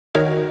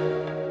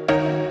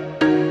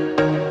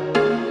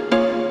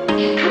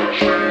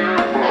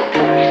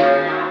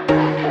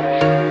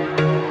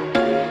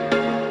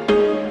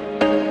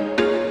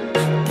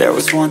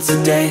once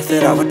a day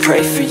that I would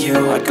pray for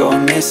you. I'd go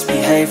and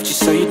misbehave just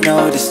so you'd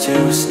notice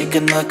too.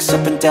 Sneaking looks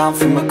up and down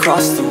from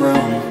across the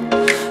room.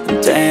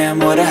 And damn,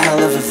 what a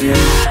hell of a view.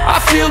 I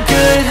feel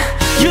good,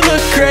 you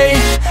look great,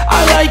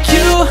 I like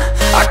you,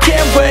 I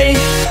can't wait.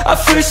 A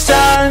first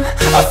time,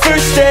 a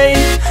first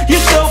date,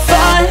 you're so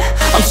fine,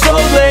 I'm so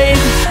late.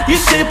 You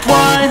sip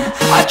wine,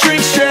 I drink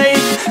straight.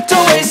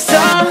 Don't waste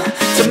time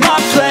to my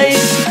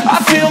place.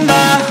 I feel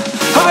my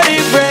heart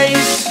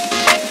erase.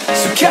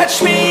 So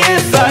catch me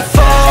if I fall.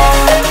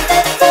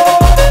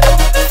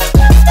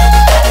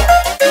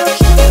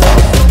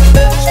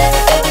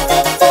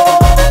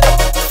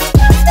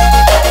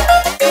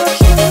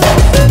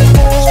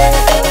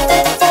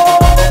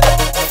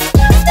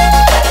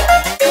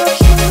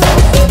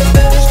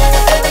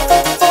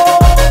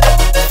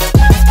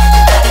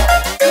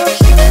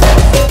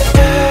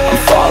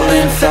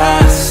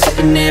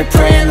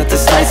 Praying that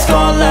this night's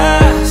gonna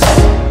last.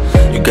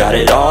 You got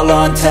it all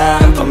on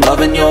tap, I'm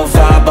loving your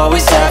vibe,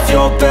 always have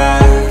your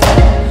back.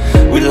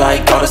 We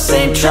like all the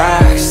same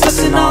tracks,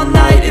 listen all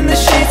night in the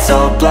sheets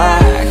all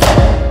black.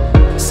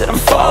 Said I'm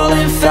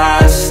falling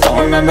fast, don't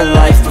remember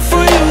life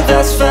before you,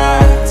 that's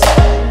fact.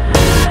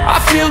 I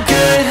feel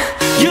good,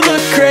 you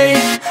look great,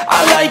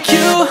 I like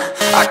you,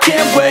 I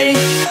can't wait.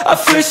 A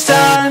first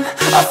time,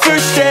 a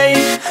first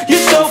date,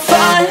 you're so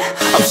fine,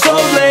 I'm so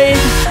late.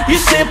 You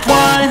sip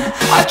wine,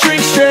 I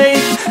drink straight.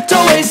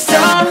 Don't waste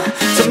time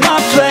to my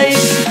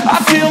place.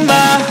 I feel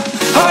my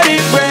heart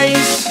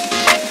erase.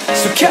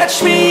 So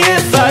catch me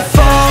if I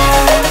fall.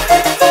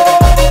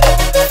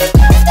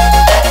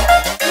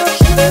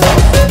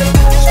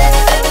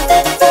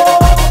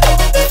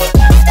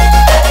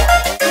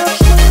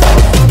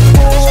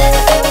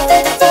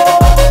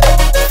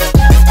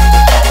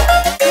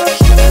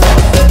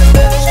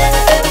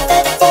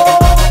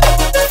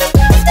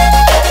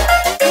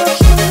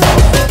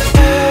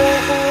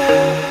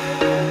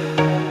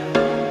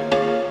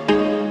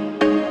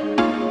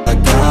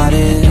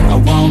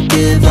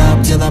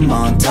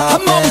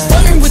 I'm always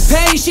flirting with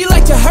pain, she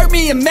like to hurt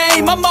me and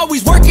maim. I'm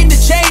always working to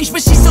change,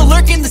 but she's still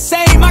lurking the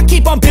same. I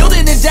keep on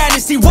building a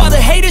dynasty while the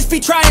haters be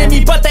trying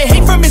me. But they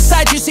hate from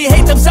inside, you see,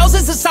 hate themselves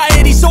in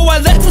society. So I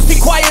let them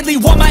speak quietly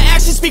while my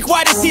actions speak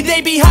wider. See,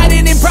 they be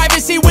hiding in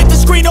privacy with the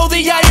screen, oh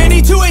the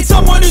irony. To hate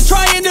someone who's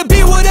trying to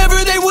be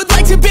whatever they would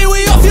like to be.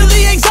 We all feel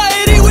the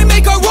anxiety, we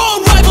make our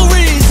own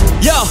rivalries.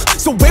 Yo,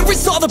 so where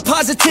is all the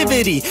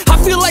positivity? I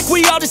feel like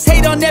we all just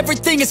hate on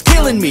everything, it's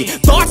killing me.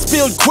 Thoughts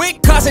build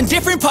quick, causing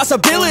different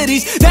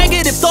possibilities.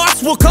 Negative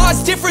thoughts will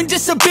cause different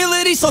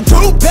disabilities. So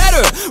do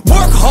better,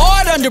 work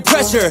hard under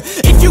pressure.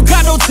 If you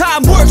got no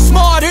time, work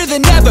smarter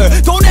than ever.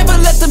 Don't ever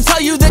let them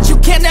tell you that you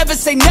can't never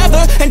say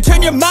never. And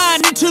turn your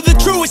mind into the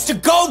truest to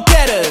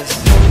go-getters.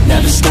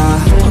 Never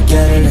stop, I'll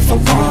get it if I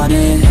want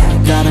it.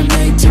 Gotta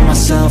make to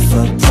myself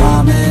a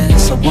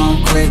promise. I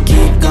won't quit,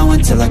 keep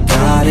going till I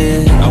got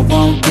it. I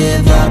won't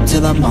give up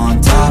till I'm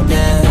on top,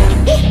 yeah.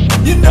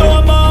 You know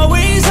I'm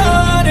always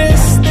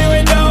honest, there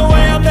ain't no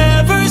way I'm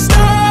ever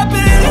stopping.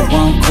 I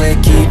won't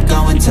quit, keep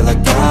going till I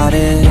got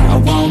it. I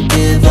won't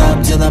give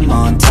up till I'm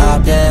on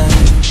top, yeah.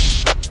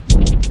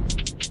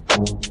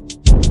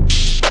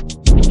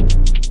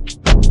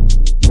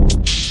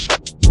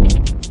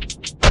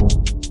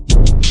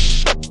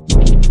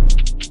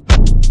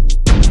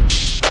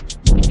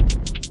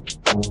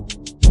 You